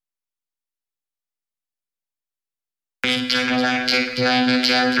Intergalactic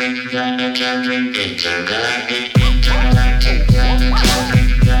planetary, intergalactic, intergalactic planetary,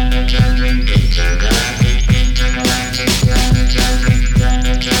 intergalactic, intergalactic planetary,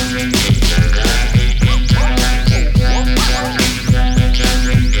 intergalactic, intergalactic planetary,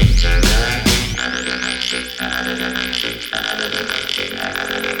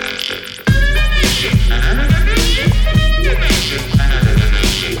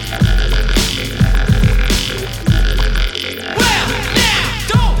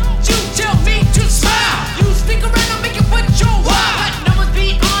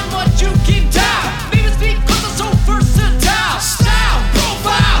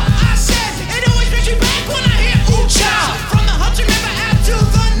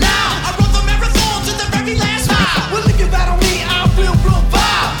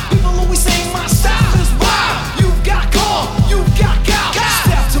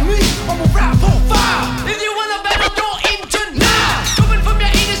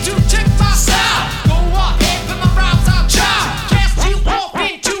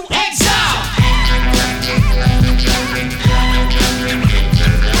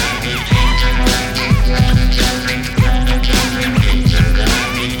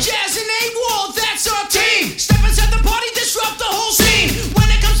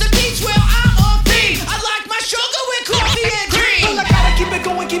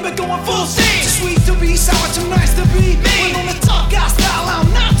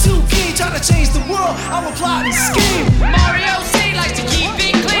 I'm a plotting scheme. Mario C likes to keep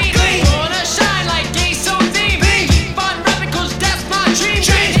it clean. Wanna shine like gay so deep. Keep on rapping cause that's my dream.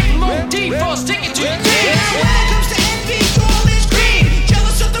 Hit more deep for sticking to it. When it comes to envy, all is green.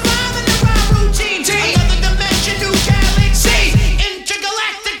 Jealous of the rhyme and the rhyme routine. Another dimension, new galaxy.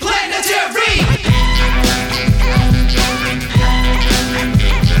 Intergalactic planetary.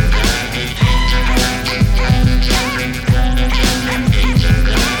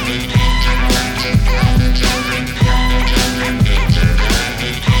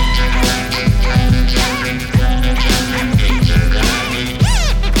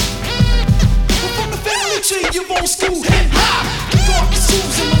 You won't school hip hop. Kick off your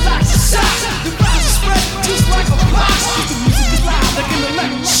shoes and relax your socks. The rhymes are spread just like a box. The music is loud like an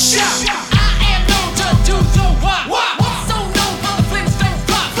electric shock. I am known to do the what? So known for the Flintstone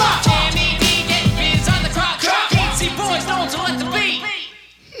flop. Jammy D getting biz on the crop. Can't see boys known to let the beat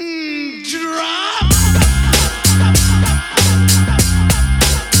drop.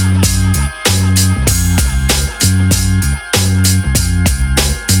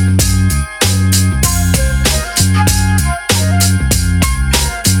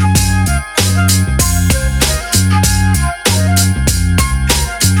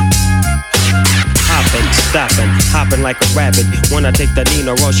 Stopping, hopping like a rabbit. When I take the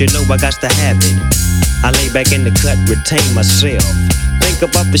Nino Ross, you know I got to have it. I lay back in the cut, retain myself. Think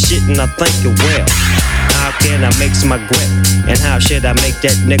about the shit and I think it well. How can I mix my grip? And how should I make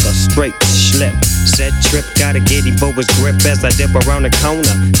that nigga straight slip? Set trip, gotta get him for his grip as I dip around the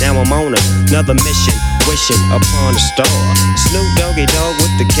corner. Now I'm on another mission, wishing upon a star. Snoop Doggy Dogg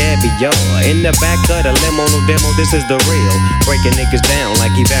with the caviar. In the back of the limo, no demo, this is the real. Breaking niggas down like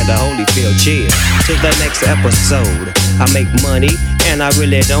he had the Holyfield. Chill till the next episode. I make money and I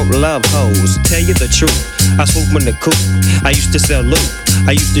really don't love hoes. Tell you the truth, I swoop in the coop. I used to sell loot,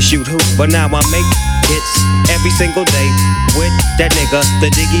 I used to shoot hoop, but now I make hits every single day with that nigga,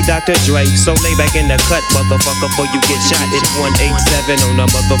 the Diggy Dr. Dre. So lay back in the cut, motherfucker, before you get shot. It's 187 on the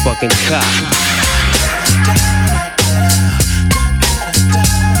motherfucking cop.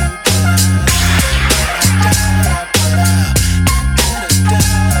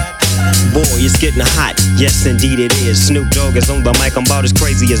 Boy, it's getting hot, yes indeed it is. Snoop Dogg is on the mic, I'm about as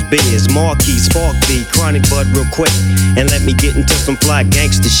crazy as Biz. Marquis, Spark B, Chronic Bud real quick. And let me get into some fly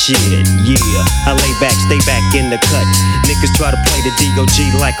gangster shit. Yeah, I lay back, stay back in the cut. Niggas try to play the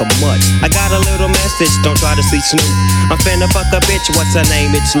D.O.G. like a mutt. I got a little message, don't try to see Snoop. I'm finna fuck a bitch, what's her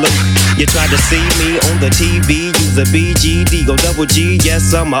name? It's Luke. You tried to see me on the TV, use a BGD, go double G,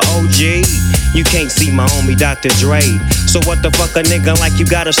 yes I'm a OG. You can't see my homie Dr. Dre. So what the fuck a nigga like you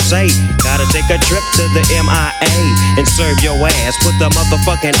gotta say? Gotta take a trip to the MIA and serve your ass with the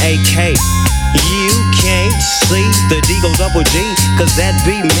motherfucking AK. You can't see the D-Go double G, cause that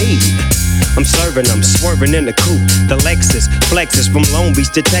be me. I'm serving them, swerving in the coupe. The Lexus flexes from Long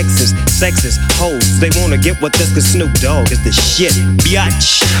Beach to Texas. Sexist hoes, they wanna get with this cause Snoop Dogg is the shit,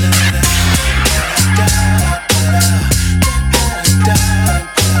 biatch.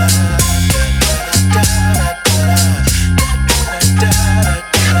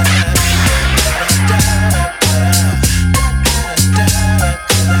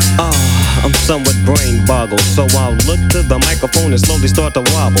 somewhat brain boggle. So I'll look to the microphone and slowly start to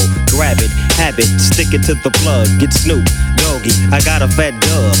wobble. Grab it, habit, stick it to the plug. Get Snoop, Doggy, I got a fat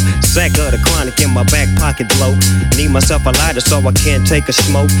dub. Sack of the chronic in my back pocket low. Need myself a lighter so I can't take a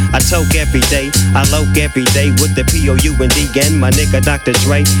smoke. I toke every day, I loke every day with the P-O-U-N-D and my nigga Dr.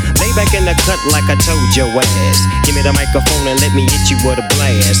 Dre. Lay back in the cut like I told your ass. Give me the microphone and let me hit you with a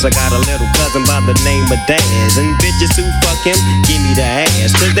blast. I got a little cousin by the name of Daz, and bitches who fuck him, give me the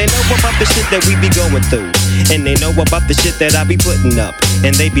ass. Cause they know about the shit that we be going through, and they know about the shit that I be putting up,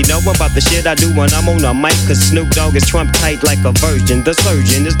 and they be knowing about the shit I do when I'm on a mic. Cause Snoop Dogg is Trump tight like a virgin. The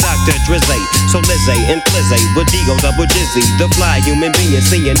surgeon is Dr. Drizzy. So Lizzy and Flizzy with Digo double Jizzy, the fly human being.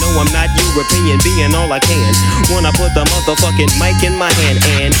 See, you know I'm not European, being all I can when I put the motherfucking mic in my hand.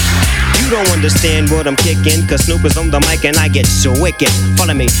 And you don't understand what I'm kicking, cause Snoop is on the mic and I get so wicked.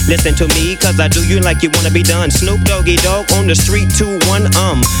 Follow me, listen to me, cause I do you like you wanna be done. Snoop Doggy Dogg on the street, 2-1,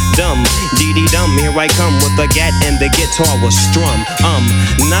 dumb, dee-dee-dum. Here I come with the gat and the guitar was strum.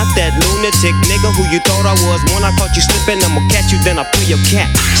 Not that lunatic nigga who you thought I was. When I caught you slipping, I'ma catch you, then I'll pull your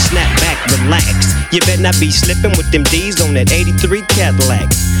cat. Snap back, relax. You better not be slipping with them D's on that 83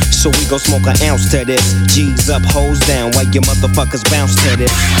 Cadillac. So we gon' smoke an ounce to this. G's up, hoes down, while you motherfuckers bounce to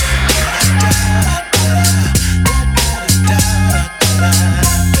this.